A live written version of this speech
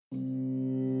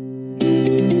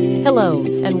Hello,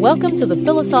 and welcome to the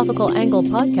Philosophical Angle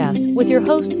podcast with your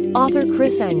host, author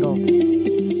Chris Angle.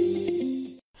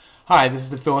 Hi, this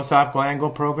is the Philosophical Angle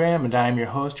program, and I am your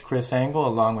host, Chris Angle.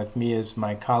 Along with me is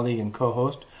my colleague and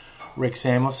co-host, Rick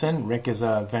Samuelson. Rick is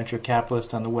a venture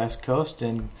capitalist on the West Coast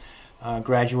and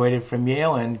graduated from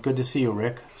Yale, and good to see you,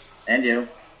 Rick. And you.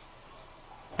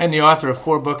 I'm the author of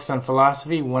 4 books on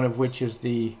philosophy, one of which is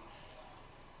the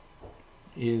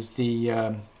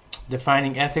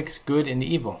Defining Ethics, Good and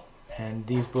Evil. And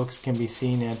these books can be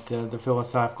seen at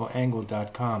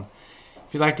thephilosophicalangle.com.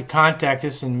 If you'd like to contact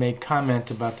us and make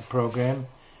comment about the program,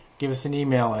 give us an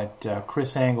email at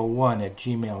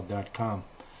chrisangle1@gmail.com.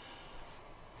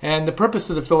 And the purpose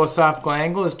of the Philosophical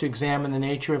Angle is to examine the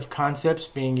nature of concepts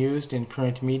being used in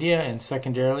current media and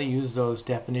secondarily use those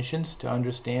definitions to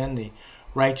understand the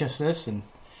righteousness and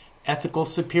ethical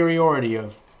superiority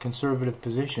of conservative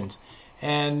positions.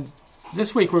 And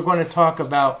this week we're going to talk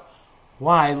about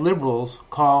why liberals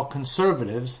call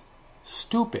conservatives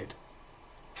stupid.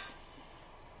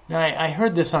 Now, I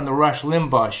heard this on the Rush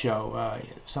Limbaugh show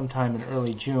sometime in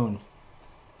early June.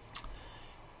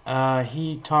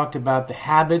 He talked about the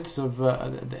habits of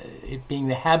it being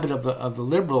the habit of the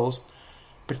liberals,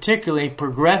 particularly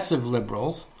progressive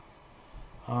liberals,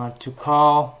 to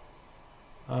call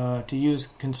conservatives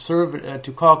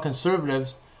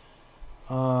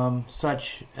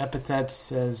such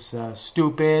epithets as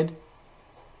stupid,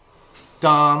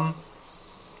 dumb,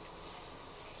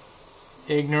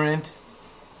 ignorant,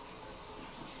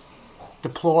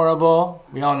 deplorable.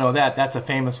 We all know that. That's a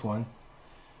famous one.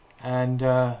 And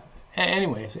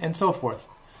anyways, and so forth.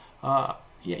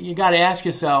 You got to ask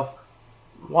yourself,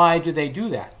 why do they do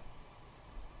that?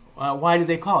 Why do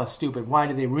they call us stupid? Why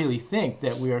do they really think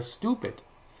that we are stupid?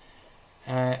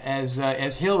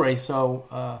 As Hillary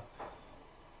so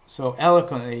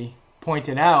eloquently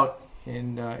pointed out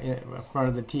in front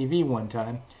of the TV one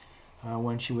time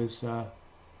when she was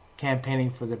campaigning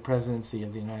for the presidency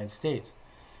of the United States.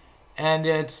 And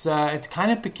it's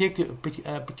kind of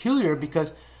peculiar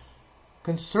because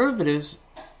conservatives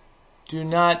do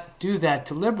not do that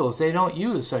to liberals. They don't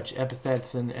use such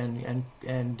epithets and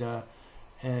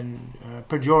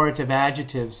pejorative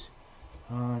adjectives.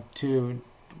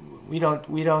 We don't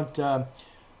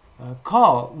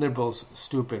call liberals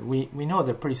stupid. We know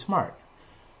they're pretty smart.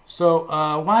 So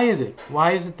why is it?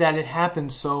 Why is it that it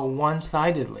happens so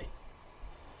one-sidedly?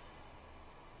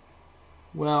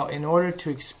 Well, in order to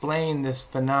explain this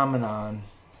phenomenon,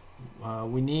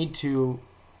 we need to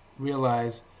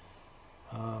realize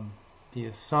the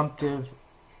assumptive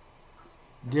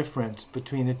difference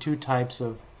between the two types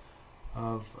of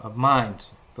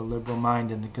minds, the liberal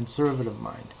mind and the conservative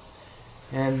mind.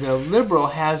 And the liberal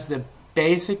has the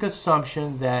basic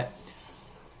assumption that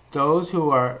those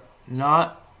who are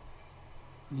not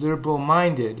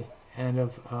liberal-minded and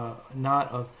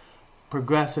not of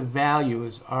progressive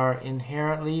values are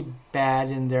inherently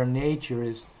bad in their nature,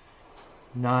 is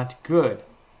not good.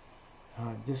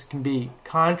 This can be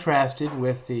contrasted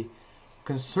with the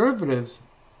conservatives'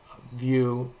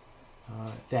 view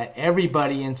that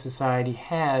everybody in society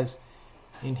has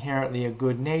inherently a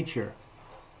good nature.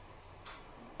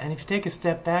 And if you take a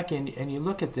step back and you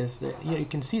look at this, you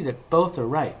can see that both are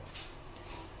right.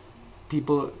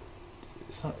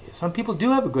 Some people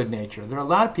do have a good nature. There are a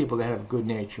lot of people that have a good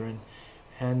nature,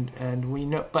 and we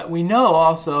know, but we know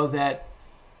also that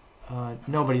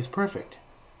nobody's perfect.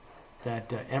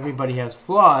 That everybody has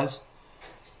flaws,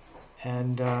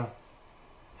 and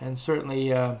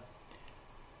certainly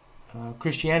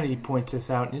Christianity points this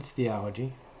out in its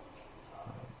theology.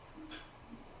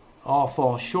 All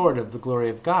fall short of the glory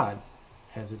of God,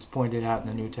 as it's pointed out in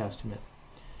the New Testament.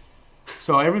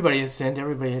 So everybody has sinned.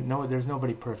 There's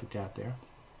nobody perfect out there.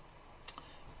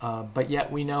 But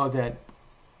yet we know that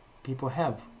people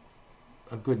have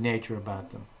a good nature about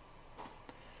them.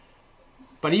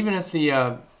 But even if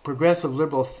the progressive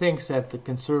liberal thinks that the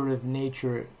conservative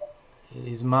nature,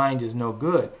 his mind, is no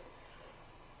good,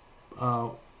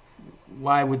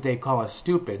 why would they call us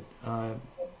stupid?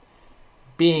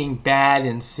 Being bad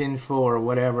and sinful or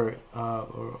whatever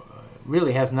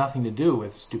really has nothing to do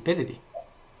with stupidity.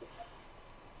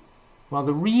 Well,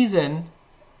 the reason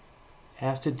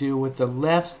has to do with the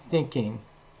left's thinking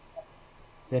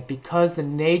that because the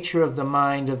nature of the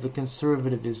mind of the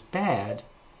conservative is bad,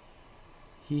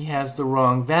 he has the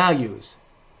wrong values.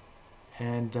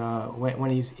 And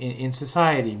when he's in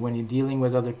society, when he's dealing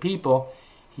with other people,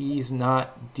 he's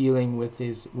not dealing with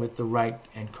the right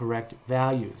and correct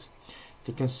values.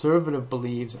 The conservative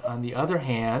believes, on the other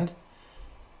hand,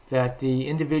 that the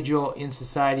individual in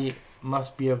society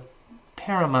must be of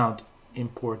paramount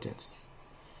importance.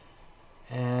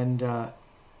 And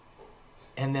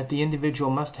and that the individual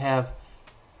must have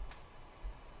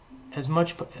as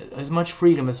much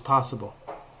freedom as possible.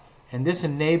 And this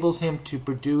enables him to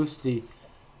produce the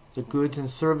goods and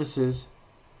services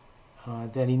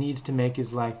that he needs to make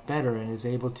his life better, and is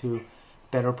able to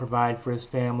better provide for his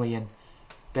family and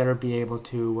better be able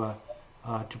to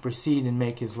proceed and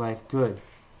make his life good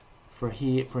for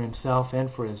himself and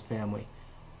for his family.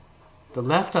 The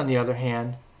left, on the other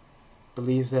hand,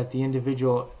 believes that the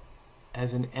individual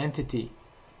as an entity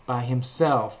by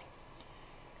himself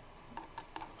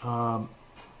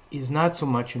is not so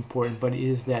much important, but it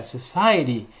is that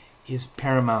society is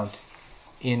paramount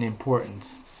in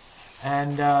importance.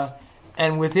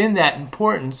 And within that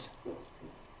importance,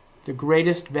 the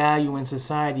greatest value in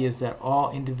society is that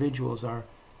all individuals are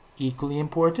equally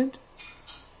important,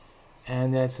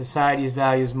 and that society's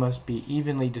values must be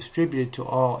evenly distributed to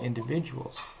all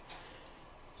individuals.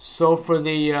 So for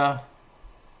the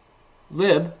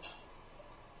lib,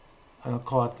 I'll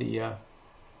call it the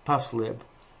lib,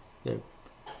 the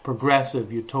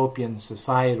progressive utopian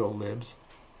societal libs,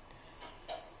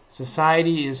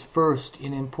 society is first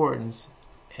in importance,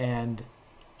 and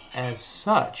as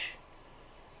such,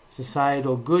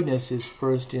 societal goodness is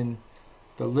first in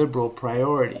the liberal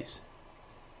priorities.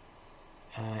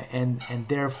 And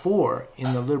therefore,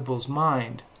 in the liberal's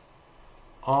mind,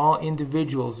 all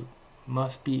individuals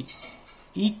must be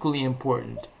equally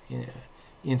important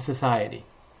in society,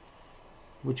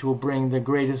 which will bring the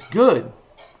greatest good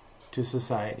to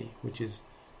society, which is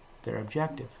their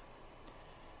objective.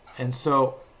 And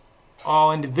so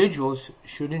all individuals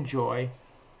should enjoy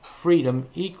freedom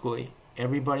equally.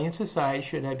 Everybody in society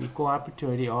should have equal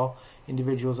opportunity. All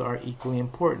individuals are equally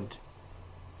important.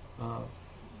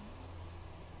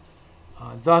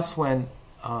 Thus, when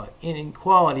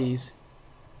inequalities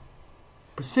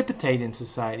precipitate in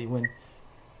society,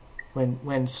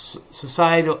 when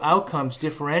societal outcomes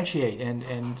differentiate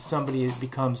and somebody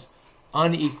becomes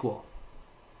unequal,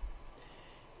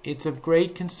 it's of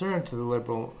great concern to the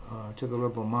liberal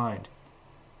mind.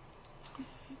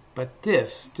 But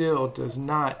this still does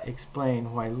not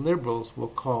explain why liberals will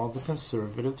call the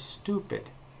conservatives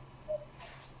stupid.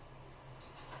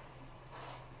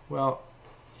 Well,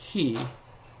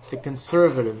 the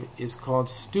conservative, is called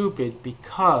stupid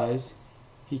because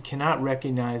he cannot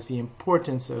recognize the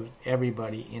importance of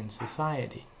everybody in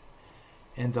society.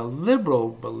 And the liberal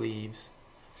believes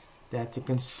that the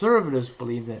conservatives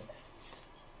believe that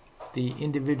the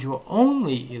individual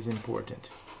only is important.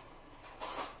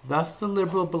 Thus, the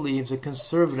liberal believes a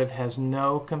conservative has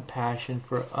no compassion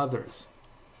for others.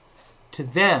 To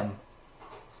them,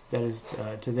 that is,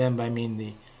 to them I mean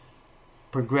the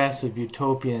progressive,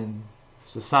 utopian,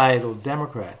 societal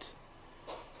Democrats,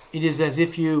 it is as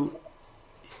if you,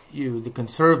 the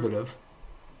conservative,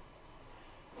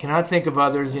 cannot think of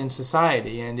others in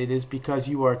society, and it is because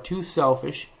you are too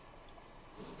selfish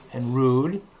and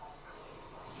rude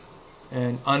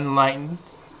and unenlightened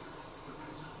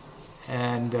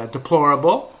and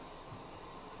deplorable,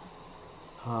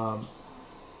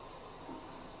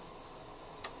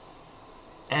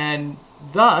 and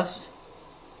thus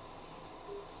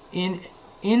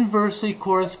inversely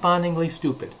correspondingly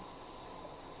stupid.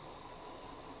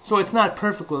 So it's not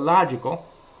perfectly logical,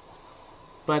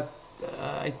 but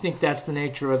I think that's the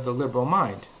nature of the liberal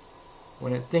mind.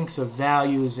 When it thinks of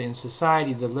values in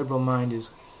society, the liberal mind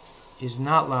is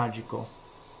not logical,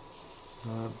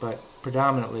 but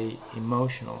predominantly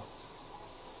emotional.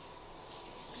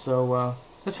 So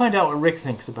let's find out what Rick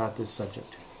thinks about this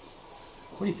subject.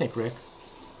 What do you think, Rick?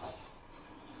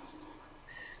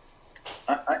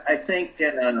 I think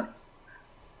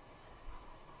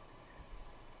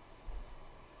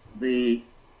the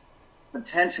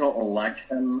potential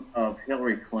election of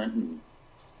Hillary Clinton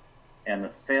and the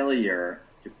failure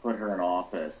to put her in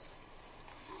office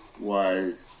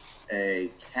was a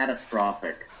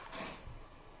catastrophic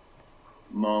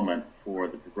moment for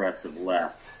the progressive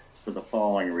left for the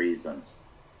following reason.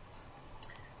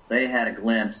 They had a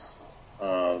glimpse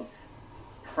of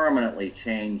permanently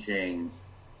changing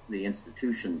the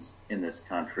institutions in this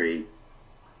country,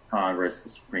 Congress, the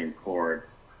Supreme Court,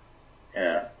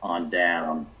 on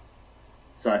down,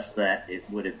 such that it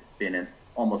would have been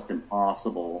almost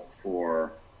impossible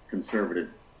for conservative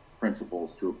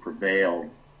principles to have prevailed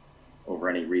over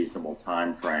any reasonable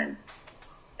time frame.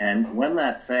 And when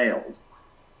that failed,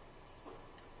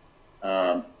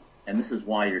 and this is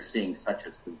why you're seeing such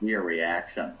a severe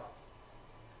reaction,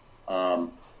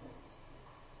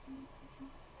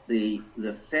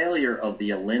 the failure of the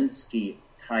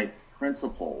Alinsky-type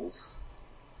principles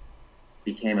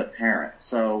became apparent.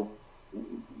 So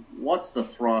what's the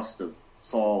thrust of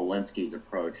Saul Alinsky's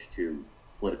approach to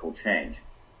political change?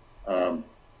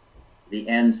 the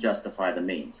ends justify the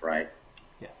means, right?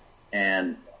 Yeah.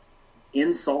 And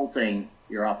insulting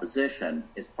your opposition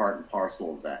is part and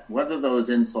parcel of that. Whether those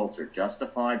insults are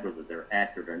justified, whether they're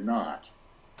accurate or not,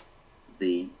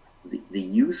 the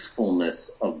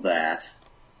usefulness of that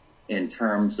in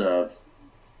terms of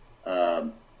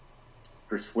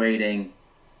persuading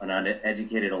an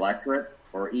uneducated electorate,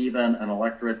 or even an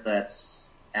electorate that's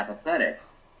apathetic,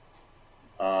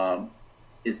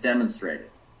 is demonstrated,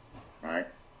 right?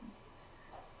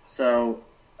 So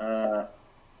the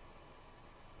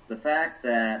fact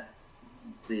that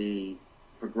the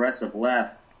progressive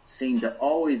left seem to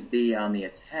always be on the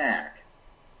attack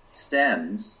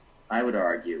stems, I would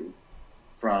argue,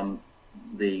 from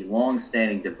the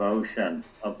long-standing devotion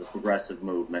of the progressive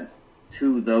movement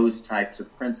to those types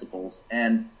of principles.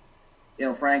 And,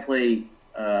 frankly,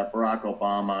 Barack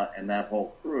Obama and that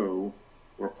whole crew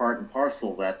were part and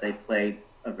parcel of that. They played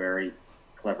a very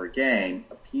clever game,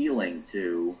 appealing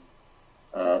to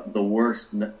the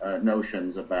worst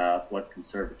notions about what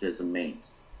conservatism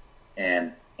means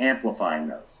and amplifying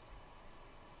those.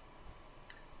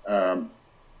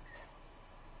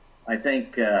 I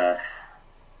think the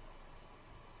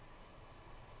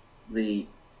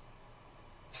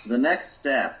next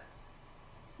step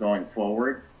going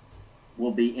forward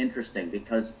will be interesting,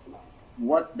 because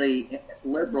what the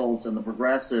liberals and the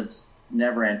progressives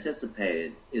never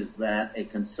anticipated is that a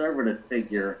conservative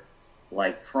figure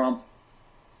like Trump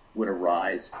would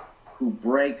arise, who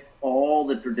breaks all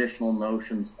the traditional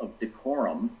notions of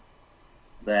decorum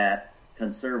that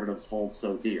conservatives hold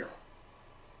so dear.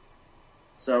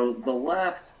 So the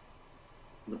left,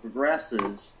 the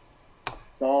progressives,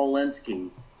 Saul Alinsky,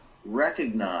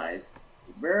 recognized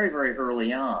very, very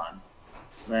early on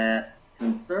that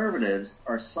conservatives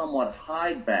are somewhat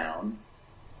hidebound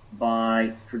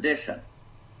by tradition,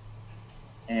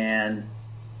 and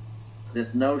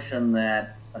this notion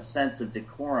that a sense of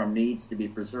decorum needs to be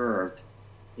preserved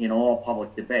in all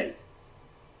public debate.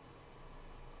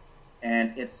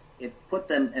 And it's put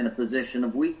them in a position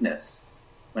of weakness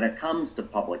when it comes to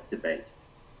public debate.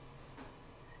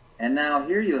 And now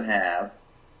here you have,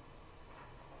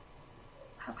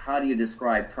 how do you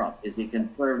describe Trump? Is he a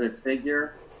conservative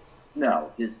figure?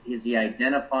 No. Is he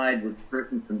identified with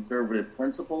certain conservative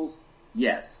principles?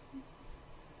 Yes.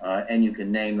 And you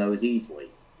can name those easily.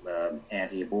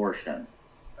 Anti-abortion,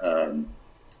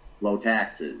 low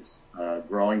taxes,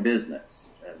 growing business,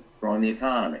 growing the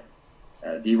economy,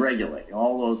 deregulating,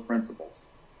 all those principles,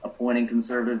 appointing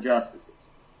conservative justices.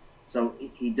 So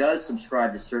he does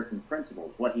subscribe to certain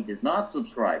principles. What he does not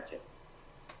subscribe to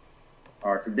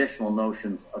are traditional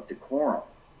notions of decorum.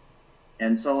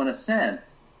 And so in a sense,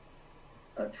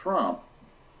 Trump,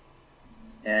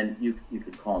 and you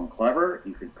could call him clever,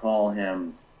 you could call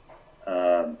him,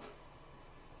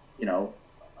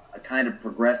 a kind of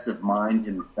progressive mind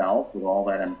himself, with all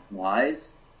that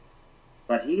implies,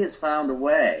 but he has found a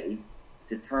way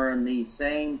to turn these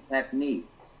same techniques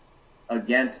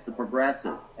against the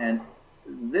progressive, and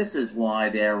this is why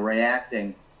they're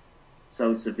reacting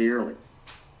so severely.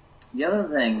 The other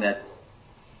thing that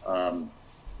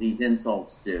these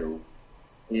insults do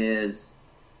is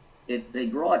they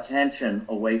draw attention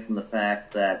away from the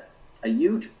fact that a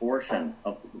huge portion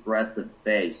of the progressive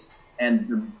base,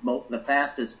 and the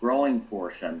fastest growing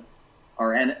portion,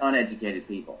 are uneducated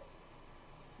people.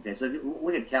 Okay, so if you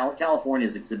look at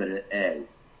California's Exhibit A,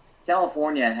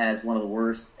 California has one of the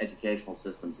worst educational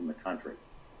systems in the country.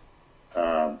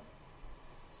 47th,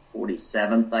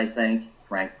 I think,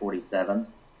 ranked 47th.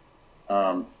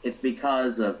 It's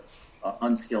because of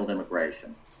unskilled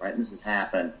immigration, right? And this has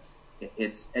happened.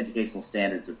 Its educational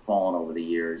standards have fallen over the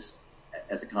years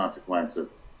as a consequence of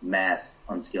mass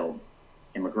unskilled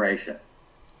immigration.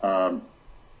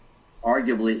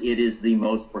 Arguably, it is the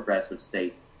most progressive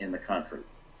state in the country.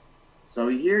 So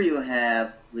here you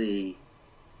have the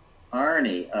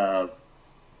irony of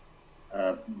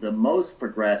the most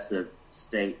progressive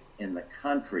state in the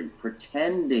country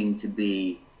pretending to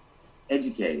be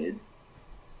educated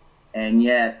and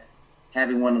yet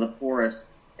having one of the poorest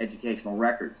educational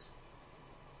records,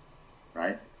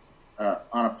 right?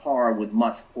 On a par with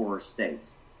much poorer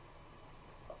states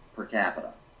per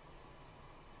capita.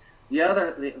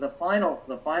 The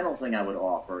final thing I would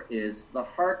offer is the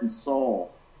heart and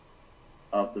soul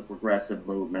of the progressive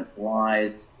movement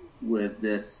lies with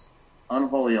this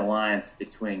unholy alliance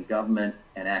between government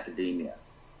and academia.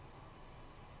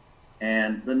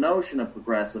 And the notion of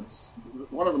progressives,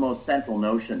 one of the most central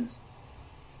notions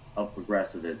of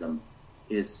progressivism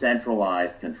is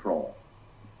centralized control.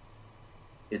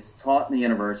 It's taught in the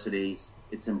universities,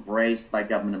 it's embraced by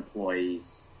government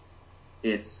employees,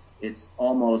 It's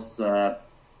almost the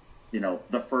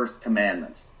first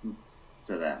commandment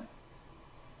to them,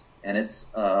 and it's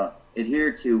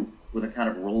adhered to with a kind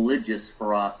of religious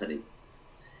ferocity.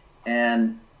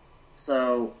 And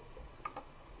so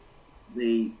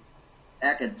the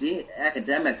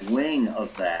academic wing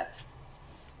of that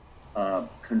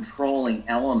controlling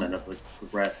element of the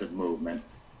progressive movement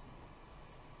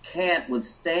can't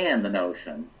withstand the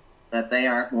notion that they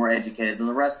aren't more educated than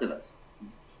the rest of us.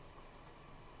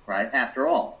 Right? After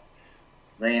all,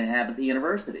 they inhabit the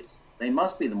universities. They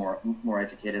must be the more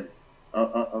educated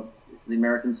of the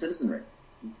American citizenry.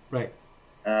 Right.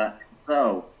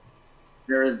 So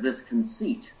there is this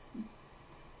conceit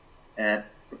at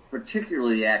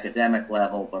particularly the academic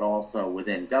level, but also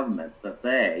within government, that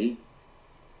they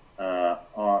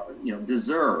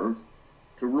deserve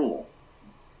to rule.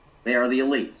 They are the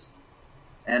elites.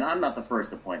 And I'm not the first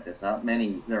to point this out.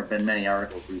 There have been many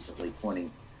articles recently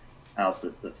pointing out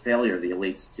the failure of the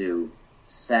elites to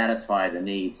satisfy the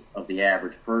needs of the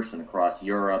average person across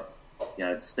Europe, the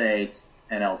United States,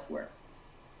 and elsewhere.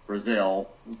 Brazil,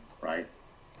 right?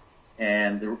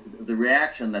 And the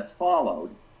reaction that's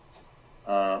followed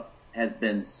has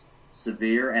been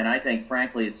severe, and I think,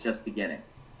 frankly, it's just beginning.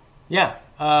 Yeah,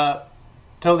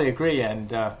 totally agree, and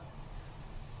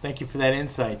thank you for that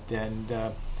insight.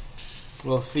 And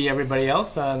we'll see everybody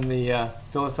else on the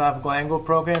Philosophical Angle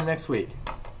program next week.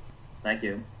 Thank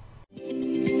you.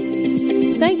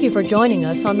 Thank you for joining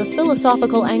us on the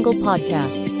Philosophical Angle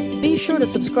podcast. Be sure to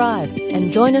subscribe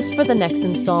and join us for the next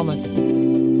installment.